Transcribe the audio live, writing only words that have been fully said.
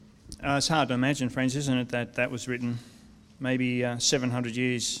It's hard to imagine, friends, isn't it, that was written maybe 700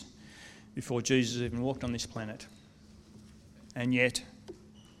 years before Jesus even walked on this planet. And yet,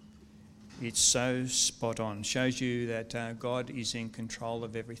 it's so spot on. Shows you that God is in control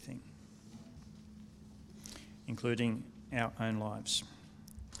of everything, including our own lives.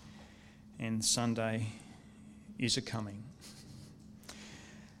 And Sunday is a coming.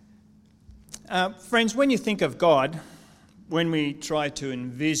 Friends, when you think of God, when we try to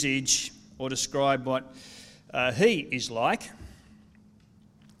envisage or describe what he is like,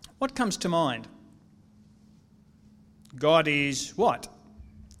 what comes to mind? God is what?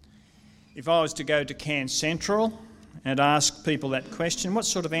 If I was to go to Cairns Central and ask people that question, what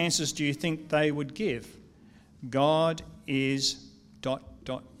sort of answers do you think they would give? God is ...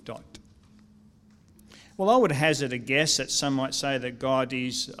 Well, I would hazard a guess that some might say that God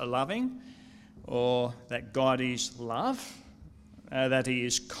is loving, or that God is love, that he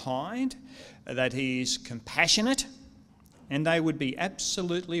is kind, that he is compassionate, and they would be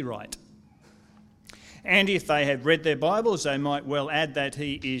absolutely right. And if they have read their Bibles, they might well add that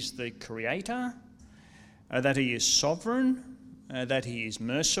he is the creator, that he is sovereign, that he is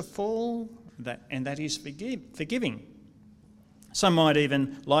merciful, and that he is forgiving. Some might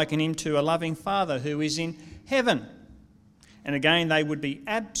even liken him to a loving father who is in heaven. And again, they would be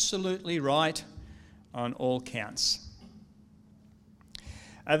absolutely right on all counts.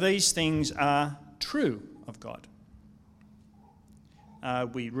 These things are true of God.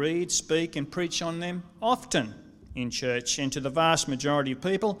 We read, speak and preach on them often in church, and to the vast majority of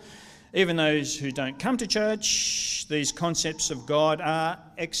people, even those who don't come to church, these concepts of God are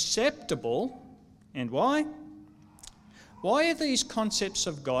acceptable. And why? Why are these concepts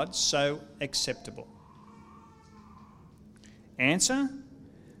of God so acceptable? Answer: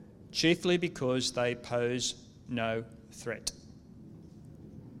 chiefly because they pose no threat.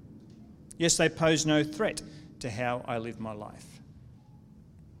 Yes, they pose no threat to how I live my life.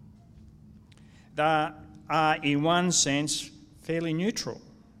 They are, in one sense, fairly neutral,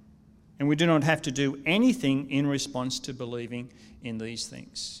 and we do not have to do anything in response to believing in these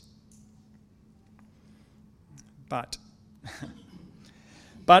things. But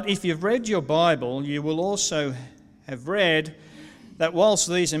if you've read your Bible, you will also have read that whilst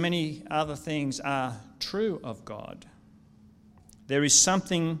these and many other things are true of God, there is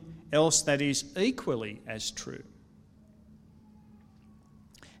something else that is equally as true,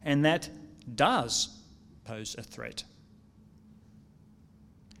 and that does pose a threat.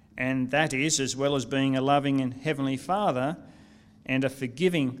 And that is, as well as being a loving and heavenly Father and a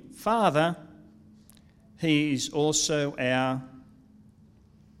forgiving Father, he is also our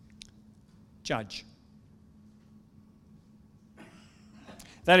judge.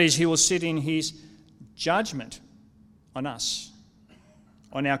 That is, he will sit in his judgment on us,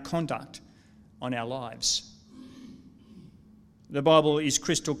 on our conduct, on our lives. The Bible is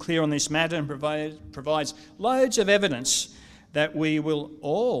crystal clear on this matter and provides loads of evidence that we will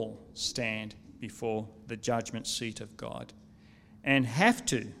all stand before the judgment seat of God and have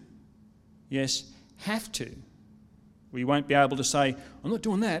to. Yes, have to. We won't be able to say, I'm not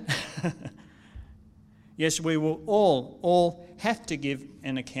doing that. Yes, we will all have to give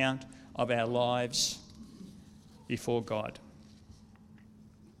an account of our lives before God.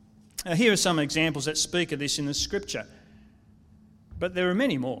 Now, here are some examples that speak of this in the Scripture, but there are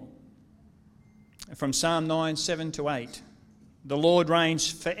many more. From Psalm 9, 7 to 8. The Lord reigns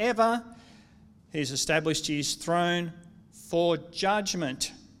forever. He's established his throne for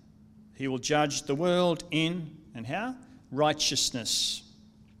judgment. He will judge the world in, and how? Righteousness.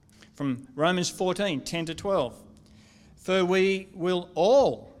 From Romans 14, 10 to 12. For we will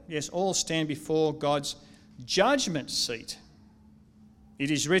all stand before God's judgment seat. It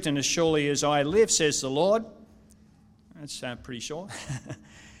is written, as surely as I live, says the Lord. That's pretty short.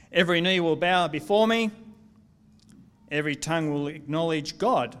 Every knee will bow before me. Every tongue will acknowledge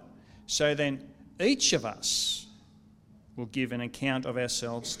God. So then each of us will give an account of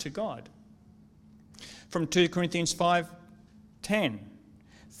ourselves to God. From 2 Corinthians 5:10.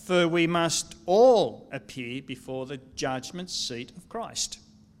 For we must all appear before the judgment seat of Christ,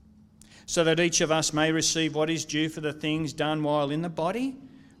 so that each of us may receive what is due for the things done while in the body,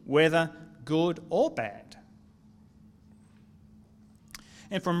 whether good or bad.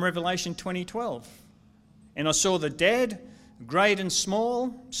 And from Revelation 20:12. And I saw the dead, great and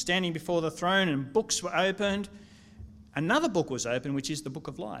small, standing before the throne, and books were opened. Another book was opened, which is the book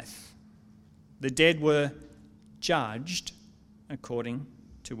of life. The dead were judged according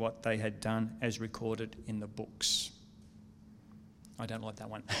to what they had done as recorded in the books. I don't like that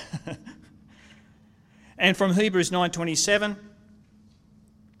one. And from Hebrews 9:27,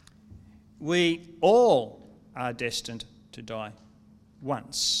 we all are destined to die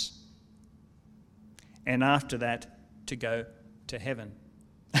once, and after that to go to heaven.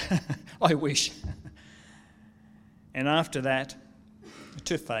 I wish. And after that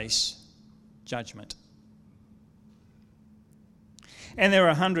to face judgment. And there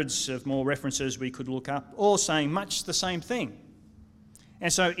are hundreds of more references we could look up, all saying much the same thing.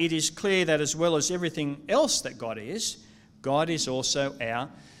 And so it is clear that as well as everything else that God is also our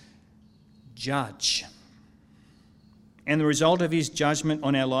judge. And the result of his judgment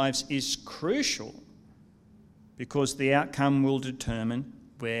on our lives is crucial, because the outcome will determine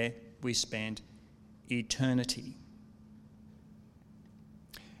where we spend eternity.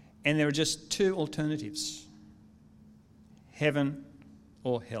 And there are just two alternatives: heaven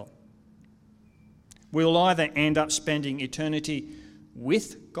or hell. We'll either end up spending eternity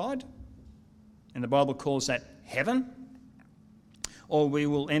with God, and the Bible calls that heaven, or we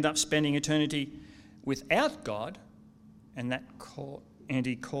will end up spending eternity without God, and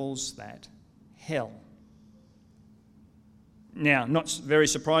he calls that hell. Now, not very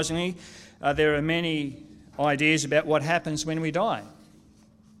surprisingly, there are many ideas about what happens when we die.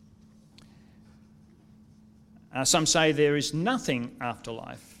 Some say there is nothing after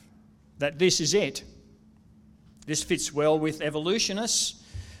life, that this is it. This fits well with evolutionists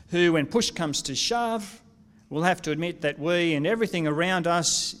who, when push comes to shove, will have to admit that we and everything around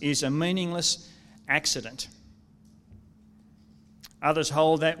us is a meaningless accident. Others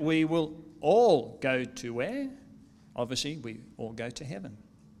hold that we will all go to where? Obviously, we all go to heaven.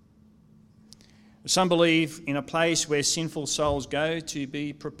 Some believe in a place where sinful souls go to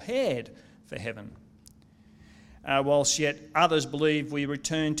be prepared for heaven, whilst yet others believe we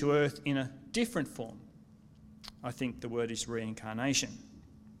return to earth in a different form. I think the word is reincarnation.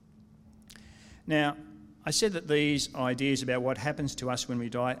 Now, I said that these ideas about what happens to us when we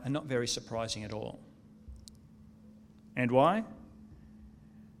die are not very surprising at all. And why?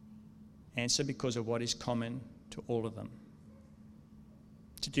 Answer: because of what is common to all of them.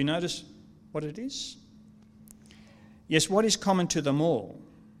 Did you notice what it is? Yes, what is common to them all?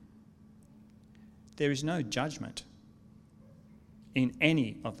 There is no judgment in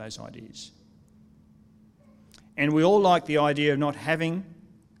any of those ideas. And we all like the idea of not having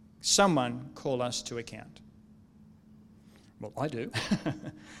someone call us to account. Well, I do.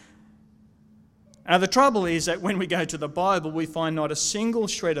 The trouble is that when we go to the Bible, we find not a single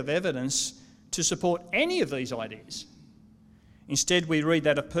shred of evidence to support any of these ideas. Instead, we read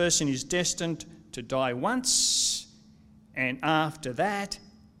that a person is destined to die once, and after that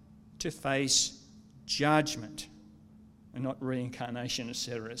to face judgment, and not reincarnation,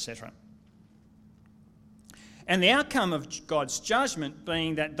 etc., etc. And the outcome of God's judgment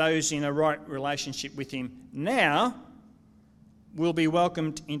being that those in a right relationship with him now will be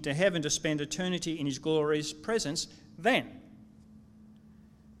welcomed into heaven to spend eternity in his glorious presence then.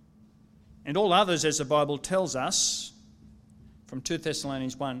 And all others, as the Bible tells us, from 2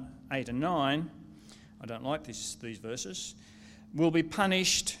 Thessalonians 1, 8 and 9, I don't like these verses, will be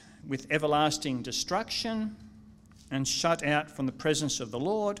punished with everlasting destruction and shut out from the presence of the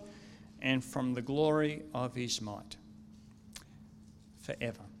Lord and from the glory of his might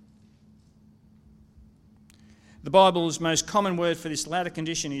forever. The Bible's most common word for this latter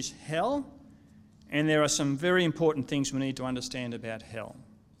condition is hell, and there are some very important things we need to understand about hell.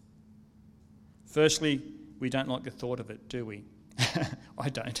 Firstly, we don't like the thought of it, do we? I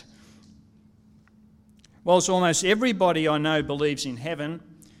don't. Whilst almost everybody I know believes in heaven,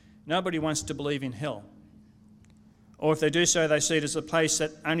 nobody wants to believe in hell. Or if they do so, they see it as a place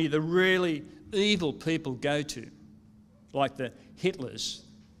that only the really evil people go to, like the Hitlers,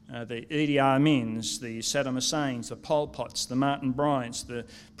 the Idi Amins, the Saddam Husseins, the Pol Pots, the Martin Bryants, the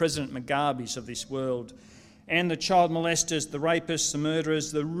President Mugabes of this world, and the child molesters, the rapists, the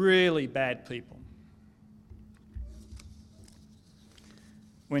murderers, the really bad people.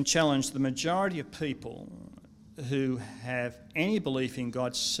 When challenged, the majority of people who have any belief in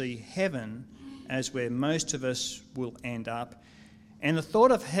God see heaven as where most of us will end up, and the thought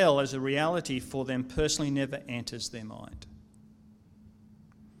of hell as a reality for them personally never enters their mind.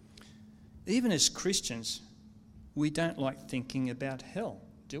 Even as Christians, we don't like thinking about hell,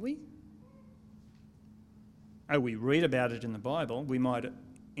 do we? Oh, we read about it in the Bible, we might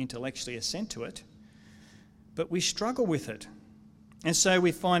intellectually assent to it, but we struggle with it. And so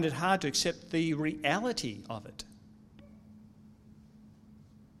we find it hard to accept the reality of it.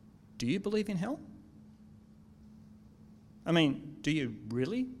 Do you believe in hell? I mean, do you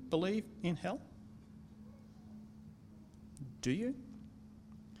really believe in hell? Do you?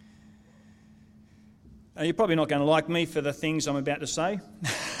 You're probably not going to like me for the things I'm about to say.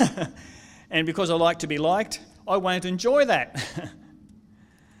 And because I like to be liked, I won't enjoy that.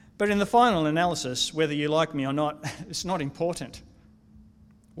 But in the final analysis, whether you like me or not, it's not important.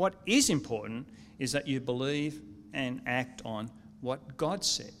 What is important is that you believe and act on what God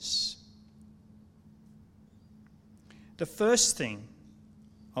says. The first thing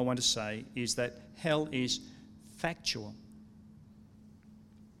I want to say is that hell is factual.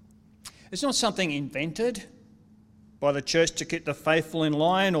 It's not something invented by the church to keep the faithful in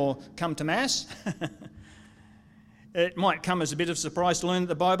line or come to Mass. It might come as a bit of a surprise to learn that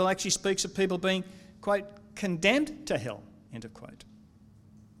the Bible actually speaks of people being, quote, condemned to hell, end of quote,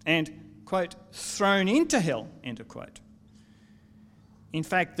 and, quote, thrown into hell, end of quote. In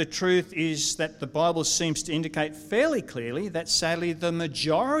fact, the truth is that the Bible seems to indicate fairly clearly that sadly the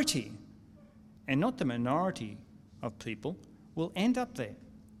majority, and not the minority of people, will end up there.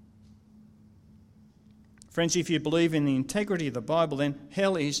 Friends, if you believe in the integrity of the Bible, then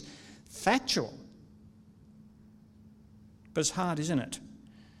hell is factual. But it's hard, isn't it?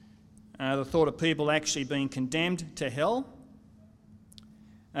 The thought of people actually being condemned to hell.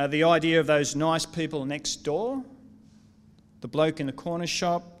 The idea of those nice people next door. The bloke in the corner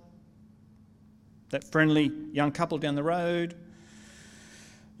shop. That friendly young couple down the road.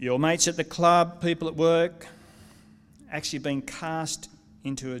 Your mates at the club, people at work. Actually being cast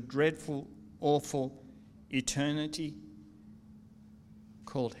into a dreadful, awful eternity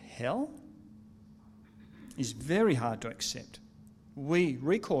called hell is very hard to accept. We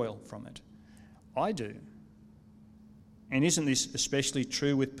recoil from it. I do. And isn't this especially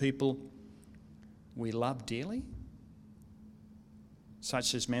true with people we love dearly,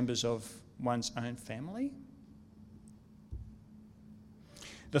 such as members of one's own family?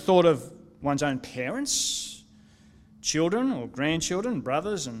 The thought of one's own parents, children or grandchildren,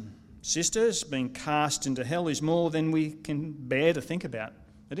 brothers and sisters being cast into hell is more than we can bear to think about.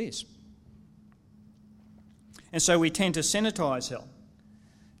 It is. And so we tend to sanitise hell,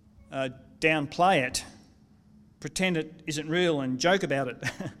 downplay it, pretend it isn't real and joke about it.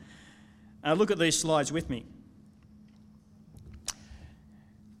 Look at these slides with me.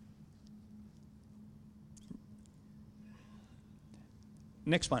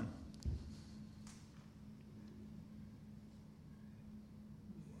 Next one.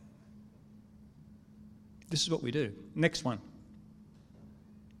 This is what we do. Next one.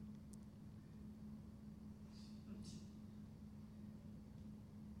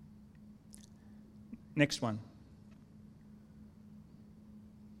 Next one.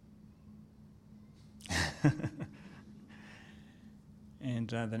 And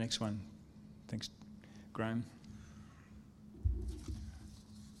the next one. Thanks, Graham.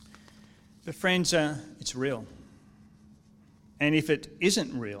 But friends, it's real. And if it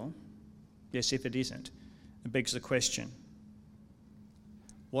isn't real, yes, if it isn't, it begs the question,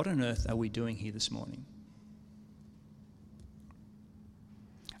 what on earth are we doing here this morning?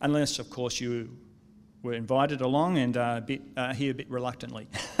 Unless, of course, you were invited along and here a bit reluctantly.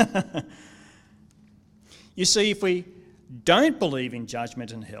 You see, if we don't believe in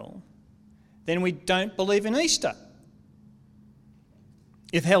judgment and hell, then we don't believe in Easter.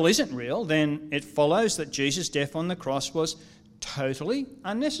 If hell isn't real, then it follows that Jesus' death on the cross was totally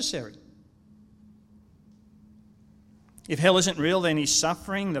unnecessary. If hell isn't real, then his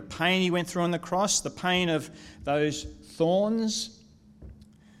suffering, the pain he went through on the cross, the pain of those thorns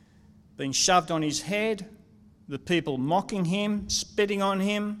being shoved on his head, the people mocking him, spitting on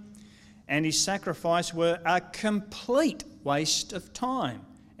him, and his sacrifice were a complete waste of time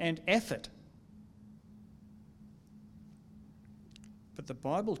and effort. But the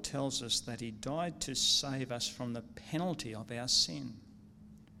Bible tells us that he died to save us from the penalty of our sin,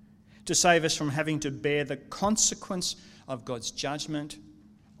 to save us from having to bear the consequence of God's judgment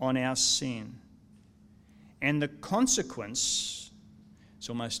on our sin. And the consequence, it's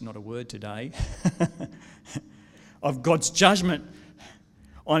almost not a word today, of God's judgment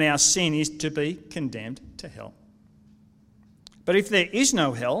on our sin is to be condemned to hell. But if there is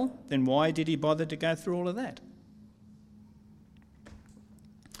no hell, then why did he bother to go through all of that?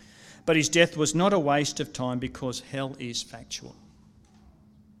 But his death was not a waste of time because hell is factual.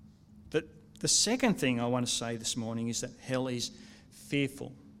 The second thing I want to say this morning is that hell is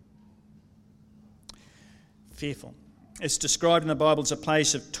fearful. Fearful. It's described in the Bible as a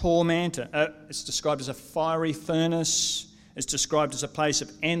place of torment. It's described as a fiery furnace. It's described as a place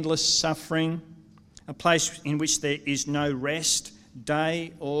of endless suffering, a place in which there is no rest,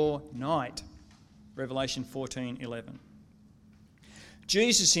 day or night. Revelation 14:11.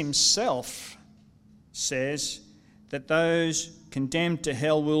 Jesus himself says that those condemned to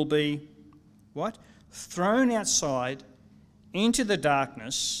hell will be, what? Thrown outside into the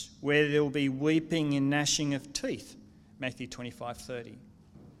darkness where there will be weeping and gnashing of teeth. Matthew 25:30.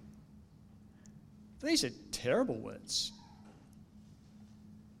 These are terrible words.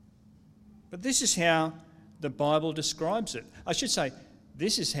 But this is how the Bible describes it. I should say,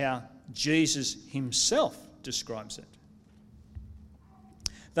 this is how Jesus himself describes it.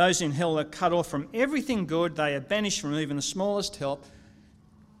 Those in hell are cut off from everything good. They are banished from even the smallest help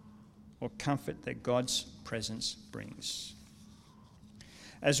or comfort that God's presence brings.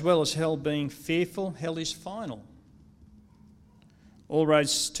 As well as hell being fearful, hell is final. All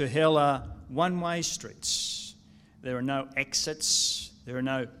roads to hell are one-way streets. There are no exits. There are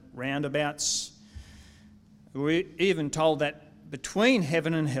no roundabouts. We're even told that between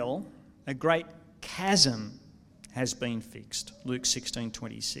heaven and hell, a great chasm has been fixed. Luke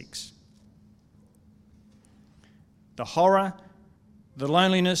 16:26. The horror, the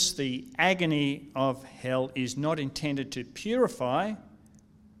loneliness, the agony of hell is not intended to purify,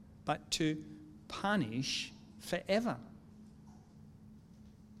 but to punish forever.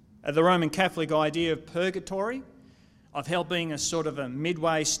 The Roman Catholic idea of purgatory, of hell being a sort of a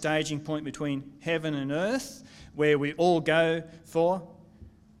midway staging point between heaven and earth, where we all go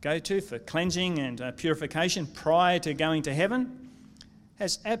to for cleansing and purification prior to going to heaven,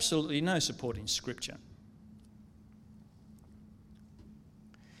 has absolutely no support in Scripture.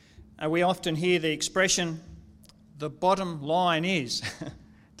 We often hear the expression, the bottom line is,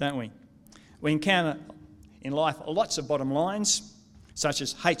 don't we? We encounter in life lots of bottom lines, such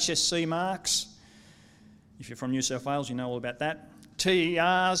as HSC marks. If you're from New South Wales, you know all about that.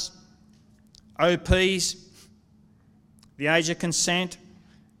 TERs, OPs, the age of consent,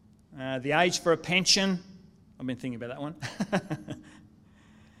 the age for a pension. I've been thinking about that one.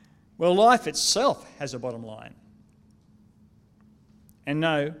 Well, life itself has a bottom line. And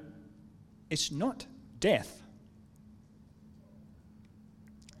no, it's not death.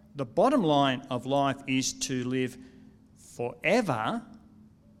 The bottom line of life is to live forever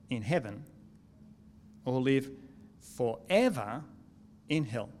in heaven or live forever in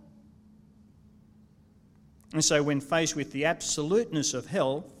hell. And so when faced with the absoluteness of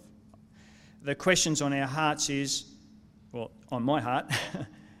hell, the questions on our hearts is, well, on my heart,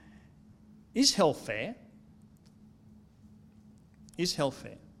 is hell fair? Is hell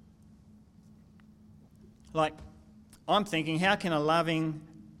fair? Like, I'm thinking, how can a loving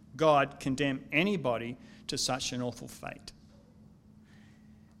God condemn anybody to such an awful fate?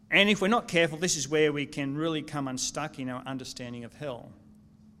 And if we're not careful, this is where we can really come unstuck in our understanding of hell.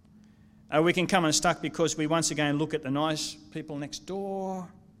 We can come unstuck because we once again look at the nice people next door,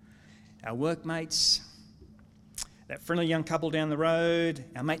 our workmates, that friendly young couple down the road,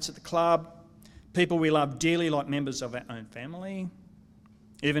 our mates at the club, people we love dearly like members of our own family,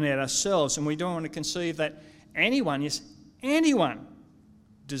 even at ourselves, and we don't want to conceive that anyone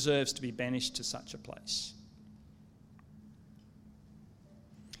deserves to be banished to such a place.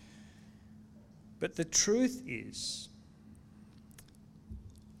 But the truth is,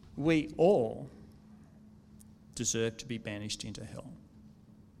 we all deserve to be banished into hell.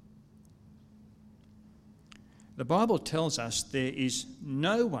 The Bible tells us there is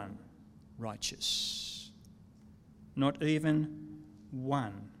no one righteous, not even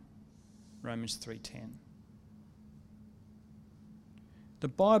one. Romans 3:10. The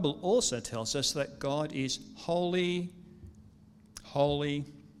Bible also tells us that God is holy, holy,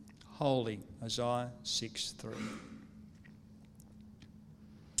 holy. Isaiah 6:3.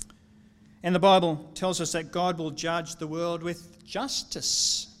 And the Bible tells us that God will judge the world with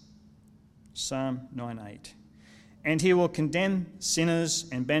justice. Psalm 9:8. And he will condemn sinners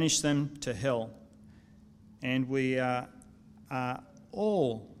and banish them to hell. And we are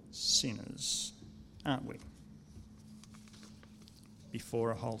all sinners, aren't we?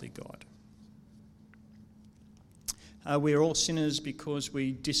 Before a holy God. We are all sinners because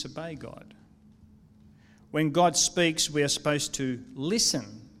we disobey God. When God speaks, we are supposed to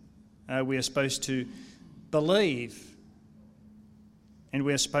listen. We are supposed to believe. And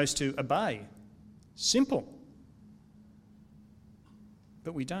we are supposed to obey. Simple.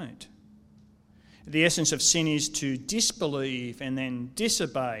 But we don't. The essence of sin is to disbelieve and then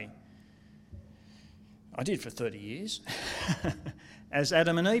disobey. I did for 30 years, as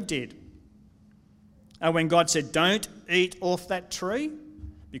Adam and Eve did. When God said, don't eat off that tree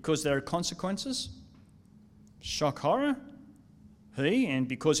because there are consequences, shock horror, and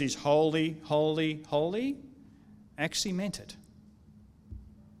because he's holy, holy, holy, actually meant it.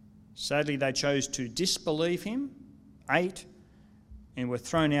 Sadly, they chose to disbelieve him, ate, and were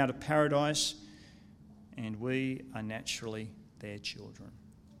thrown out of paradise, and we are naturally their children.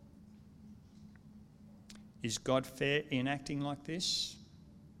 Is God fair in acting like this?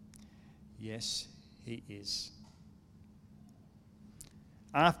 Yes, he is.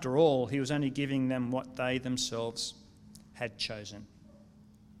 After all, he was only giving them what they themselves had chosen.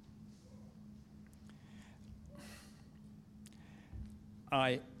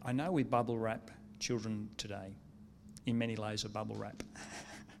 I know we bubble wrap children today in many layers of bubble wrap.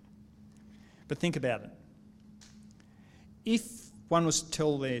 But think about it. If one was to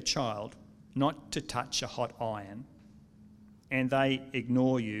tell their child not to touch a hot iron and they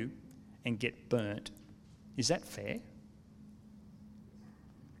ignore you and get burnt, is that fair?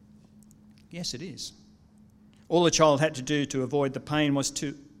 Yes, it is. All the child had to do to avoid the pain was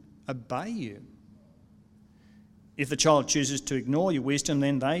to obey you. If the child chooses to ignore your wisdom,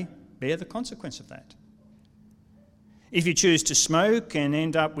 then they bear the consequence of that. If you choose to smoke and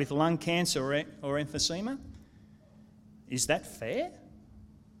end up with lung cancer or emphysema, is that fair?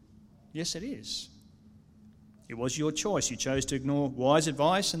 Yes, it is. It was your choice. You chose to ignore wise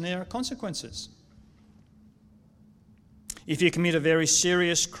advice, and there are consequences. If you commit a very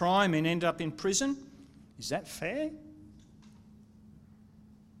serious crime and end up in prison, is that fair?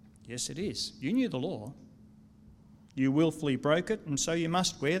 Yes, it is. You knew the law. You willfully broke it, and so you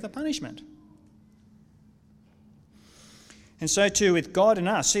must wear the punishment. And so too with God and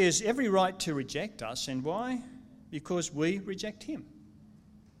us. He has every right to reject us. And why? Because we reject him.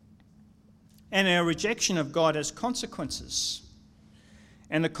 And our rejection of God has consequences.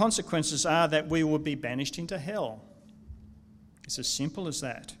 And the consequences are that we will be banished into hell. It's as simple as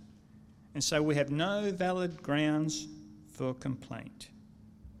that. And so we have no valid grounds for complaint.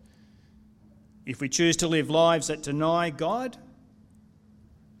 If we choose to live lives that deny God,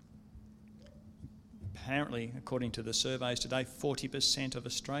 apparently, according to the surveys today, 40% of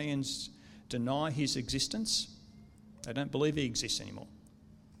Australians deny his existence. They don't believe he exists anymore.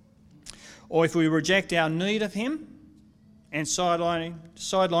 Or if we reject our need of him and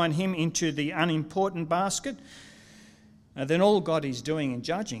sideline him into the unimportant basket, then all God is doing in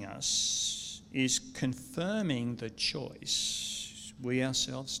judging us is confirming the choice we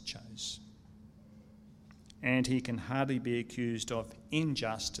ourselves chose. And he can hardly be accused of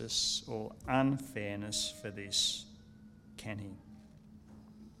injustice or unfairness for this, can he?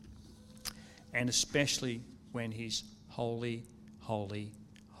 And especially when he's holy, holy,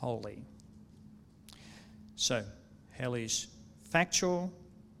 holy. So, hell is factual,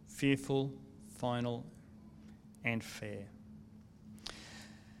 fearful, final, and fair.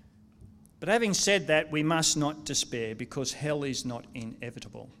 But having said that, we must not despair, because hell is not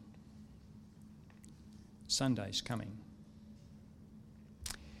inevitable. Sunday's coming.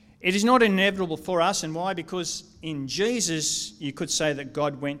 It is not inevitable for us, and why? Because in Jesus, you could say that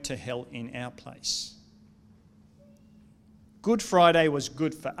God went to hell in our place. Good Friday was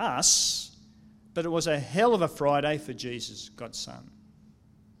good for us, but it was a hell of a Friday for Jesus, God's Son.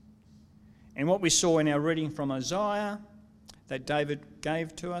 And what we saw in our reading from Isaiah that David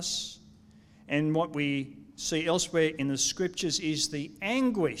gave to us, and what we see elsewhere in the Scriptures, is the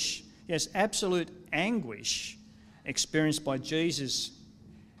anguish, yes, absolute anguish, experienced by Jesus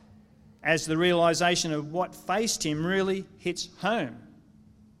as the realisation of what faced him really hits home.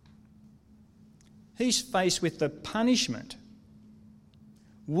 He's faced with the punishment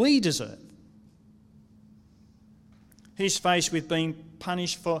we deserve. He's faced with being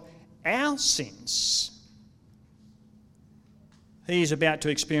punished for our sins. He is about to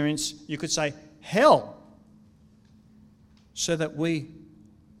experience, you could say, hell, so that we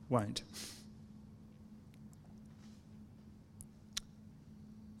won't.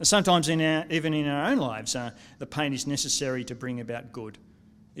 Sometimes even in our own lives, the pain is necessary to bring about good,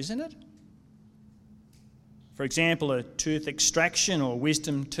 isn't it? For example, a tooth extraction or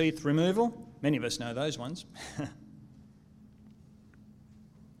wisdom teeth removal. Many of us know those ones.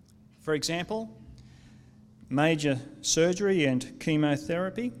 For example, major surgery and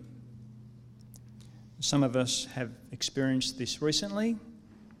chemotherapy. Some of us have experienced this recently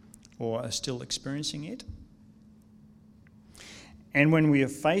or are still experiencing it. And when we are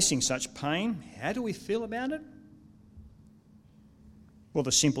facing such pain, how do we feel about it? Well,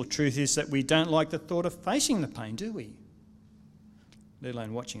 the simple truth is that we don't like the thought of facing the pain, do we? Let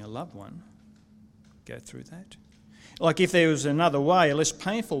alone watching a loved one go through that. Like if there was another way, a less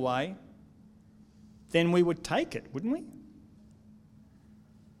painful way, then we would take it, wouldn't we?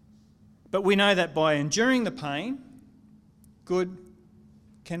 But we know that by enduring the pain, good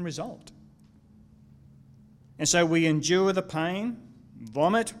can result. And so we endure the pain,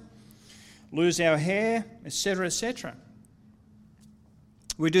 vomit, lose our hair, etc., etc.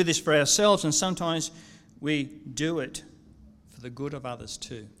 We do this for ourselves, and sometimes we do it for the good of others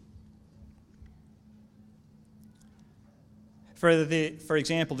too. For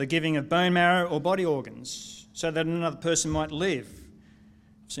example, the giving of bone marrow or body organs so that another person might live.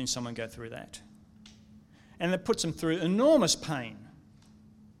 I've seen someone go through that. And it puts them through enormous pain.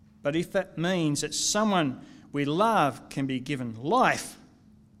 But if that means that someone we love can be given life,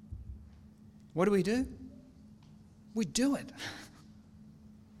 what do? We do it.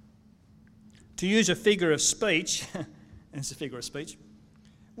 To use a figure of speech, and it's a figure of speech,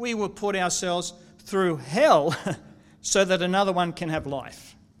 we will put ourselves through hell so that another one can have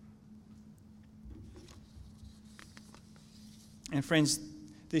life. And friends,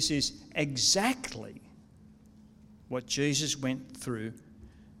 this is exactly what Jesus went through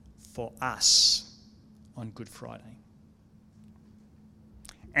for us on Good Friday.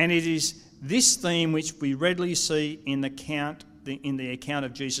 And it is this theme which we readily see in the account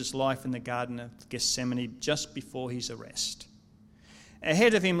of Jesus' life in the Garden of Gethsemane just before his arrest.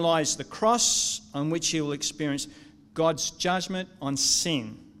 Ahead of him lies the cross on which he will experience God's judgment on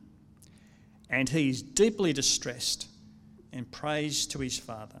sin. And he is deeply distressed and prays to his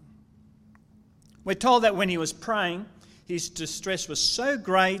Father. We're told that when he was praying, his distress was so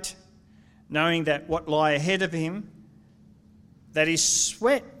great, knowing that what lay ahead of him, that his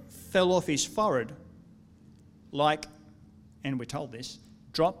sweat fell off his forehead like, and we're told this,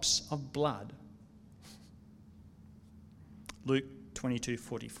 drops of blood. Luke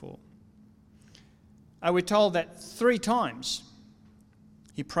 22:44. We're told that 3 times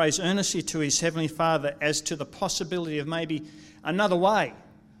he prays earnestly to his Heavenly Father as to the possibility of maybe another way,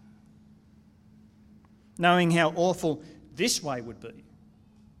 knowing how awful this way would be.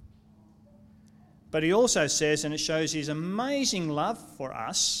 But he also says, and it shows his amazing love for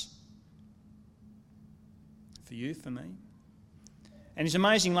us, for you, for me, and his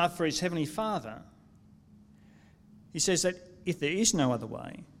amazing love for his Heavenly Father, he says that if there is no other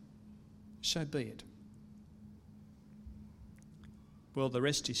way, so be it. Well, the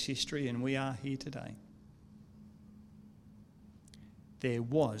rest is history, and we are here today. There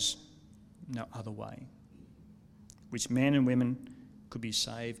was no other way which men and women could be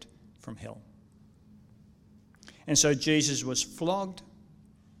saved from hell. And so Jesus was flogged,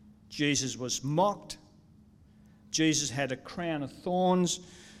 Jesus was mocked, Jesus had a crown of thorns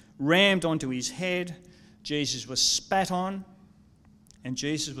rammed onto his head, Jesus was spat on, and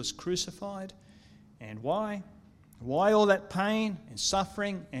Jesus was crucified. And why? Why all that pain and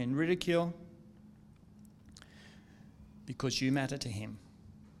suffering and ridicule? Because you matter to him.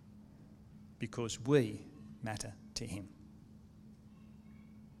 Because we matter to him.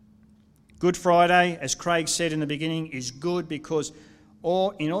 Good Friday, as Craig said in the beginning, is good because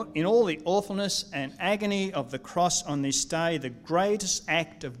in all the awfulness and agony of the cross on this day, the greatest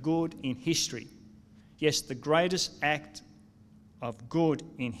act of good in history, yes, the greatest act of good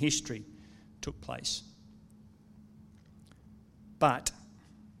in history took place. But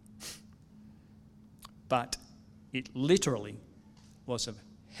it literally was a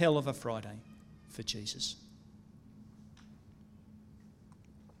hell of a Friday for Jesus.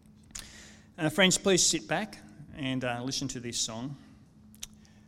 Friends, please sit back and listen to this song.